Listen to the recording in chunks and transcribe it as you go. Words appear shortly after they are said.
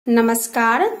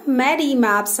नमस्कार, मैं रीमा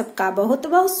आप सबका बहुत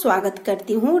बहुत स्वागत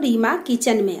करती हूँ रीमा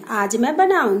किचन में। आज मैं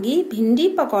बनाऊंगी भिंडी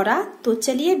पकौड़ा। तो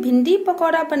चलिए भिंडी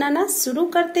पकौड़ा बनाना शुरू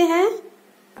करते हैं।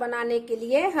 बनाने के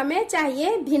लिए हमें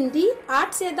चाहिए भिंडी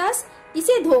 8 से 10।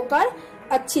 इसे धोकर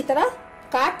अच्छी तरह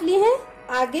काट लिए हैं,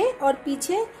 आगे और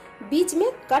पीछे बीच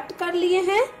में कट कर लिए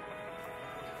हैं।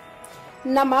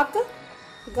 नमक,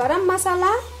 गरम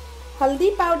मसाला, हल्दी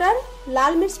पाउडर,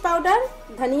 लाल मिर्च पाउडर,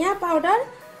 धनिया पाउडर,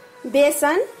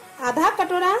 बेसन आधा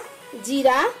कटोरा,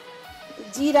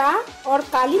 जीरा और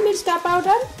काली मिर्च का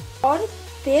पाउडर और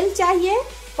तेल चाहिए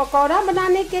पकौड़ा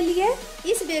बनाने के लिए।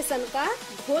 इस बेसन का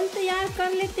घोल तैयार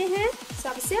कर लेते हैं।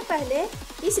 सबसे पहले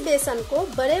इस बेसन को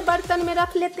बड़े बर्तन में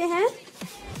रख लेते हैं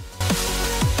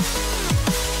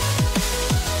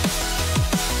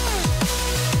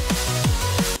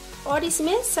और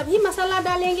इसमें सभी मसाला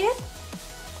डालेंगे।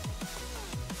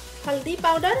 हल्दी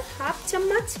पाउडर हाफ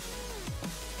चम्मच,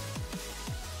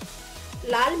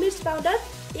 लाल मिर्च पाउडर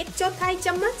 1/4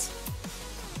 चम्मच,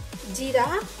 जीरा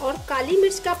और काली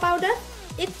मिर्च का पाउडर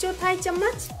 1/4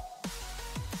 चम्मच,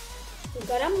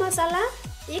 गरम मसाला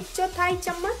 1/4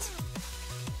 चम्मच,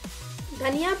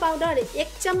 धनिया पाउडर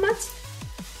 1 चम्मच,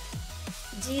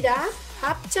 जीरा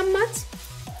हाफ चम्मच,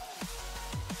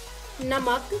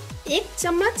 नमक 1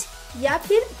 चम्मच या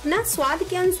फिर अपना स्वाद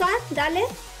के अनुसार डालें।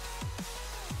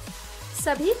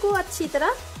 सभी को अच्छी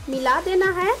तरह मिला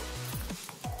देना है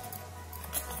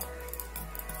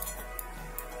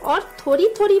और थोड़ी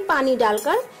थोड़ी पानी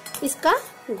डालकर इसका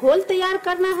घोल तैयार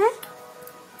करना है।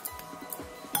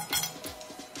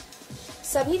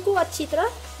 सभी को अच्छी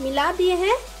तरह मिला दिए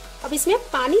हैं। अब इसमें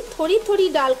पानी थोड़ी थोड़ी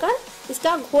डालकर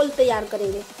इसका घोल तैयार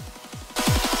करेंगे।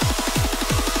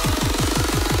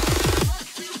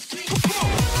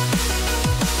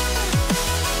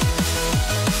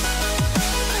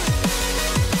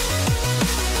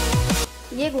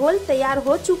 ये घोल तैयार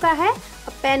हो चुका है।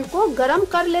 अब पैन को गरम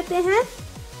कर लेते हैं।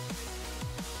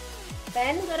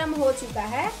 पैन गरम हो चुका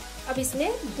है। अब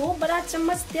इसमें 2 बड़ा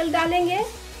चम्मच तेल डालेंगे।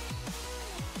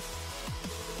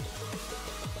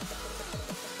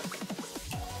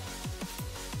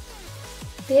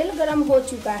 तेल गरम हो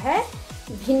चुका है।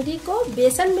 भिंडी को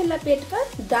बेसन में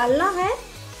लपेटकर डालना है।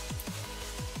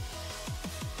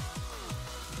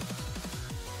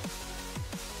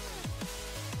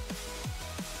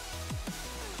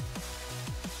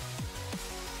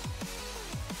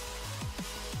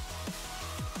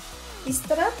 इस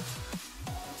तरह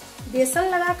बेसन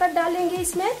लगाकर डालेंगे।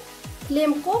 इसमें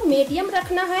फ्लेम को मीडियम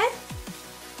रखना है।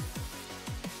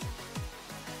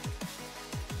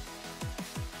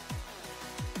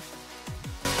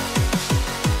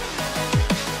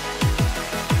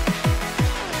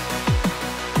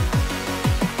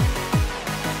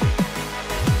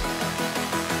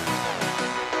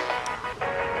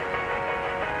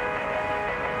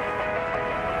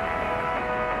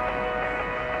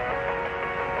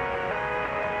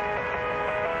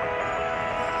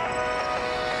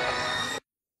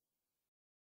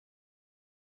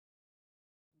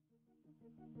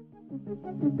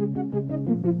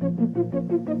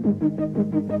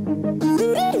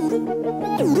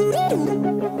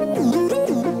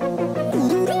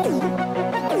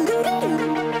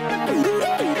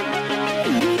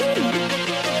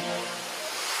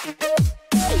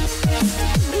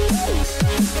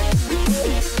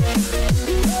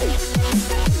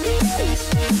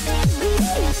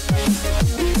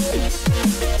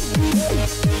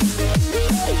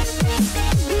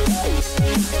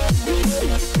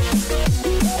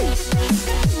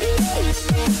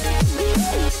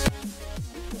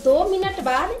 दो मिनट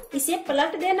बाद इसे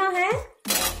पलट देना है।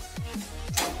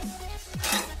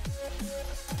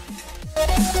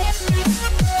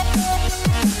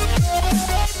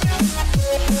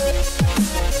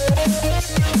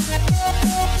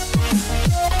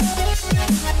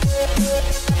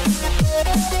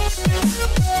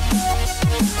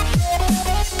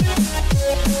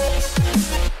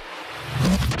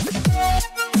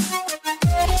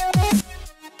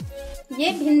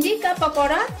 ये भिंडी का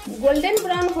पकौड़ा गोल्डन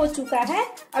ब्राउन हो चुका है।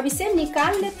 अब इसे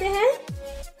निकाल लेते हैं।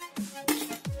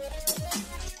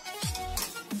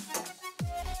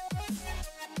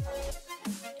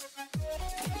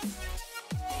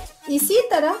 इसी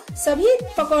तरह सभी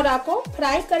पकौड़ा को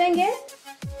फ्राई करेंगे।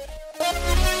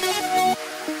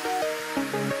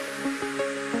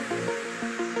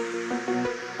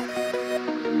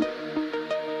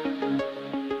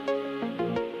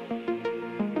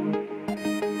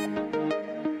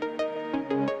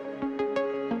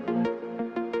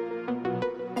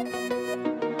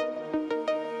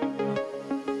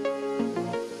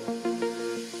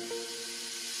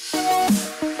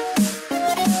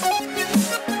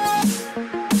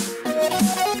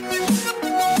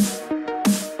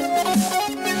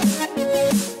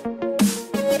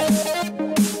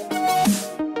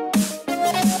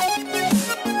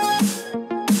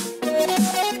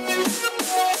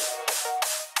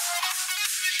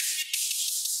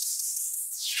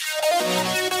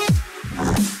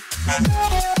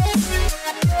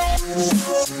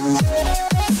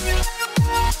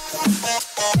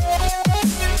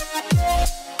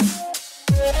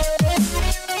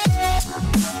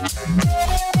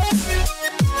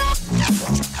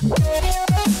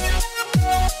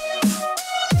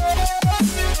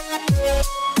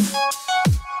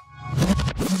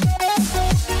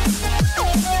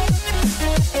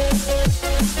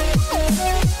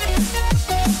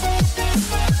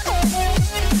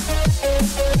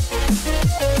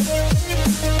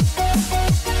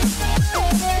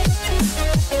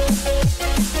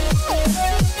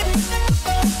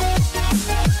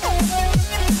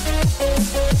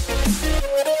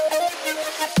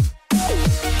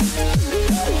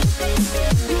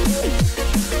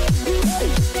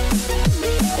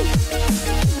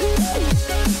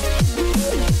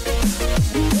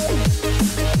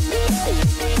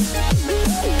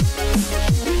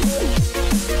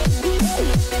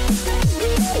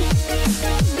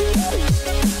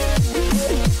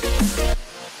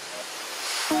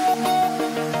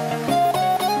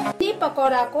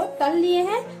 पकौड़ा को तल लिए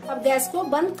हैं। अब गैस को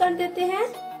बंद कर देते हैं।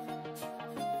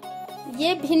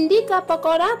 ये भिंडी का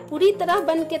पकौड़ा पूरी तरह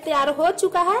बन के तैयार हो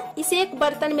चुका है। इसे एक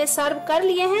बर्तन में सर्व कर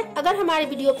लिए हैं। अगर हमारी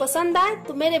वीडियो पसंद आए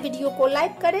तो मेरे वीडियो को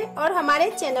लाइक करें और हमारे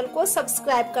चैनल को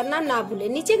सब्सक्राइब करना ना भूलें।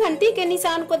 नीचे घंटी के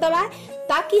निशान को दबाएं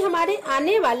ताकि हमारे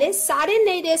आने वाले सारे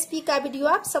नई रेसिपी का वीडियो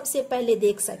आप सबसे पहले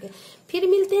देख सके। फिर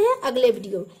मिलते हैं अगले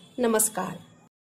वीडियो में। नमस्कार।